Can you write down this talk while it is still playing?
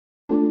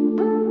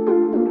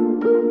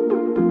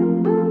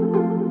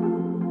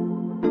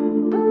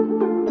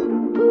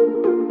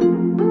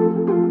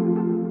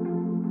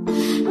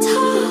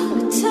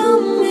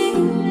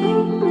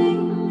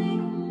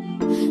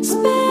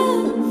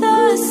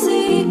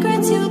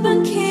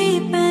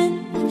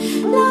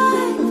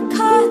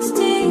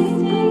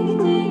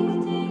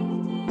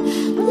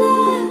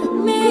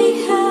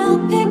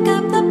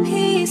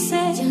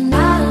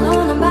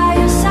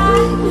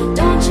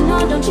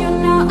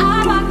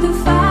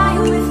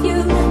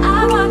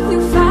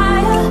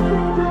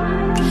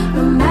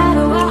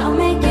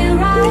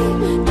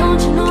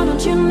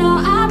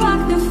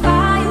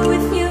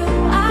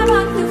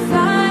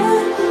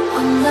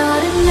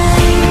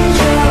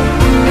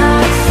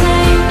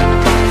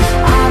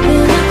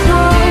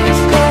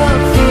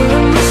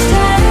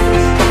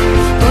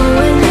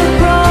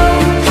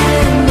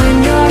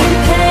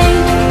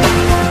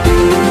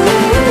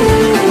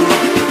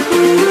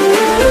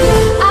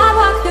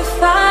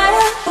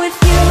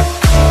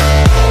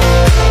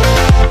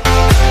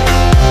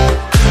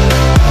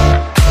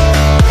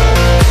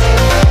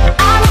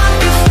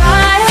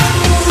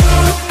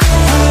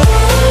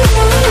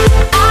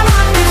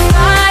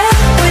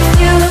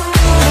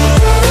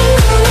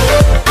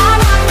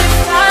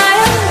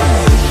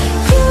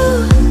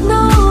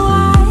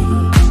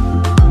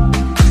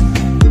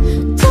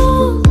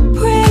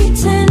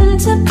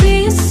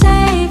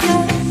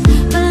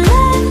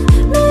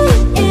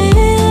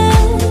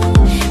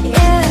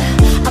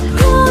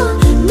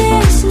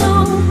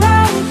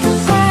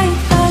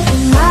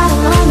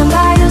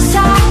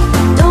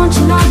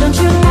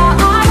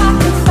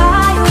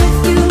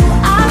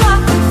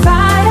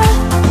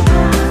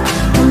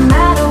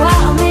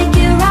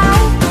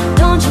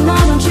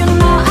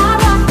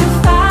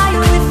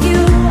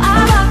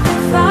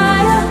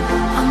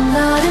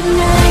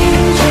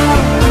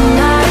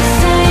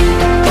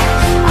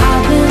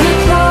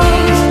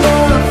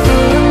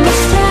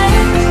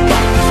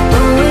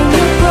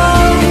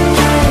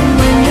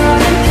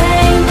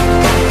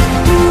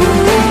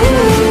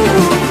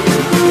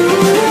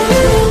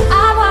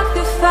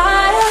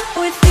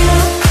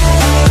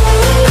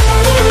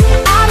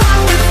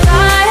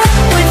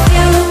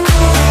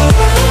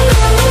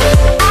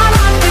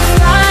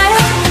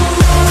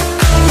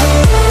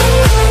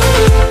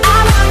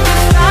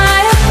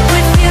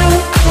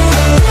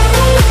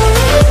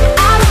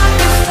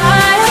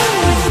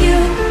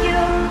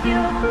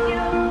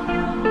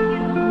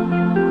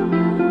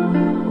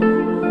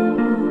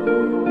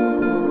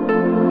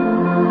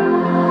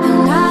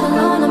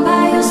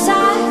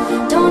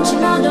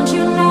don't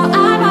you know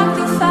I walk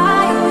through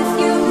fire with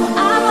you. I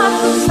walk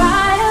through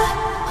fire.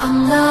 I'm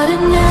not an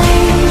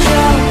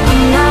angel,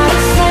 I'm not a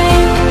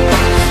saint.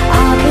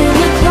 I've been a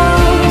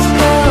closed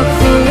book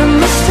full of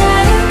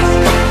mistakes.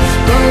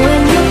 But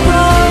when you're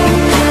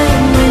broken,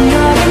 when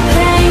you're in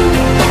pain,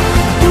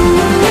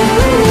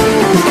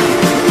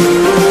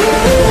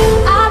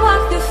 I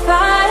walk through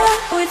fire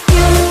with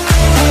you.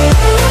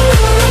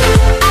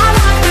 I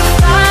walk through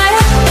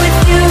fire with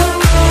you.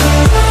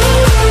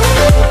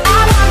 I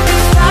walk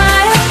through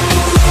fire.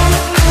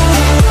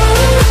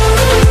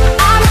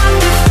 I walk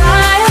through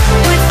fire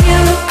with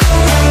you.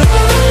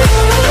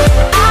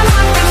 I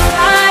walk through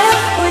fire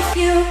with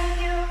you.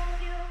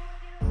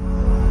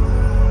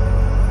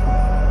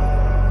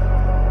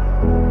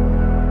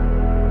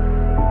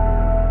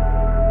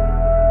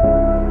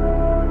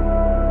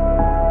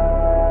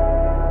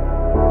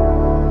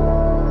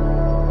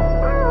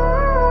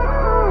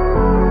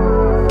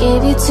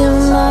 Gave you too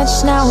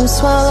much, now I'm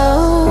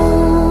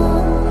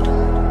swallowed.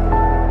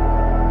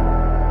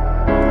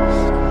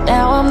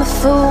 Now I'm the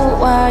fool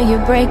while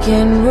you're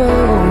breaking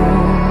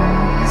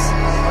rules.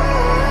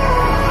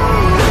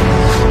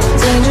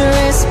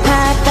 Dangerous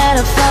path that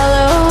I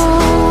follow.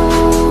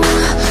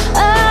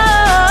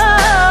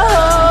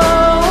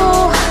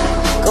 Oh,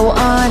 go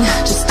on,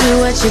 just do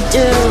what you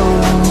do.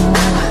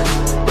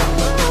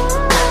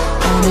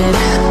 Own it.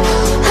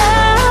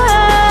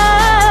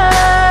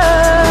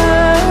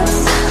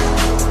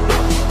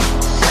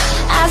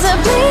 As I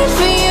bleed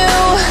for you,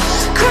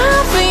 cry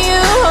for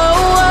you,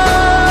 oh,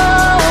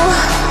 oh.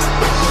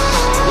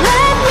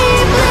 Let me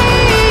bleed.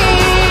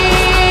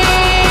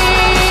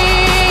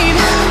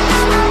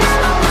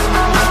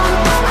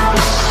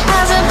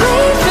 As I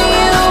bleed for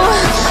you,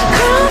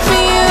 cry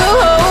for you,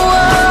 oh,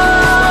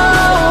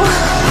 oh.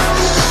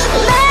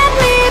 Let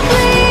me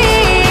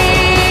bleed.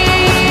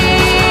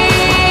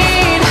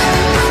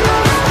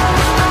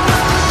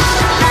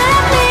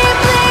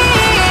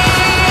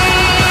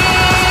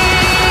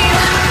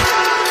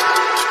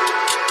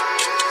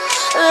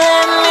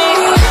 Let me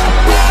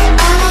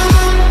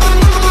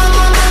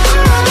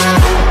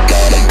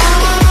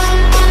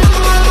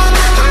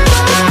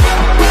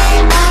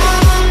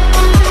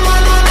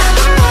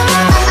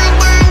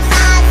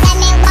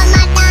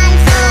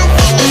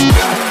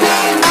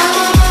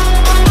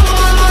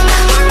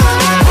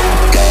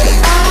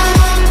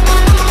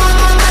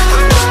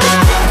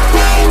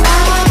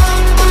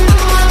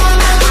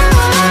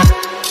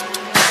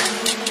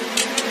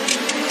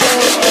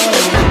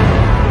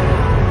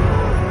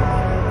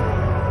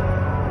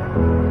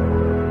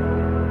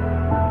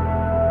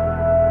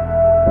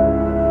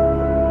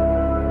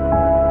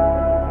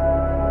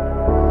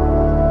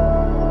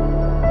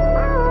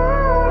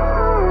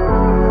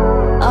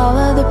all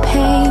of the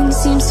pain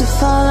seems to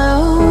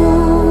follow,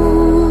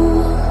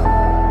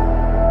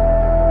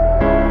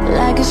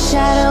 like a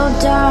shadow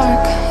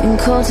dark and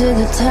cold to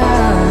the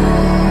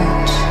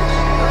touch.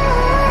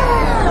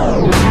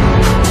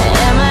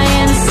 Am I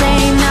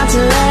insane not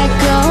to let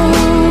go?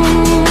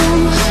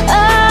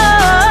 Oh,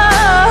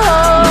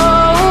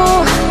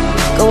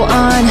 go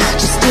on,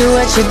 just do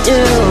what you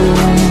do.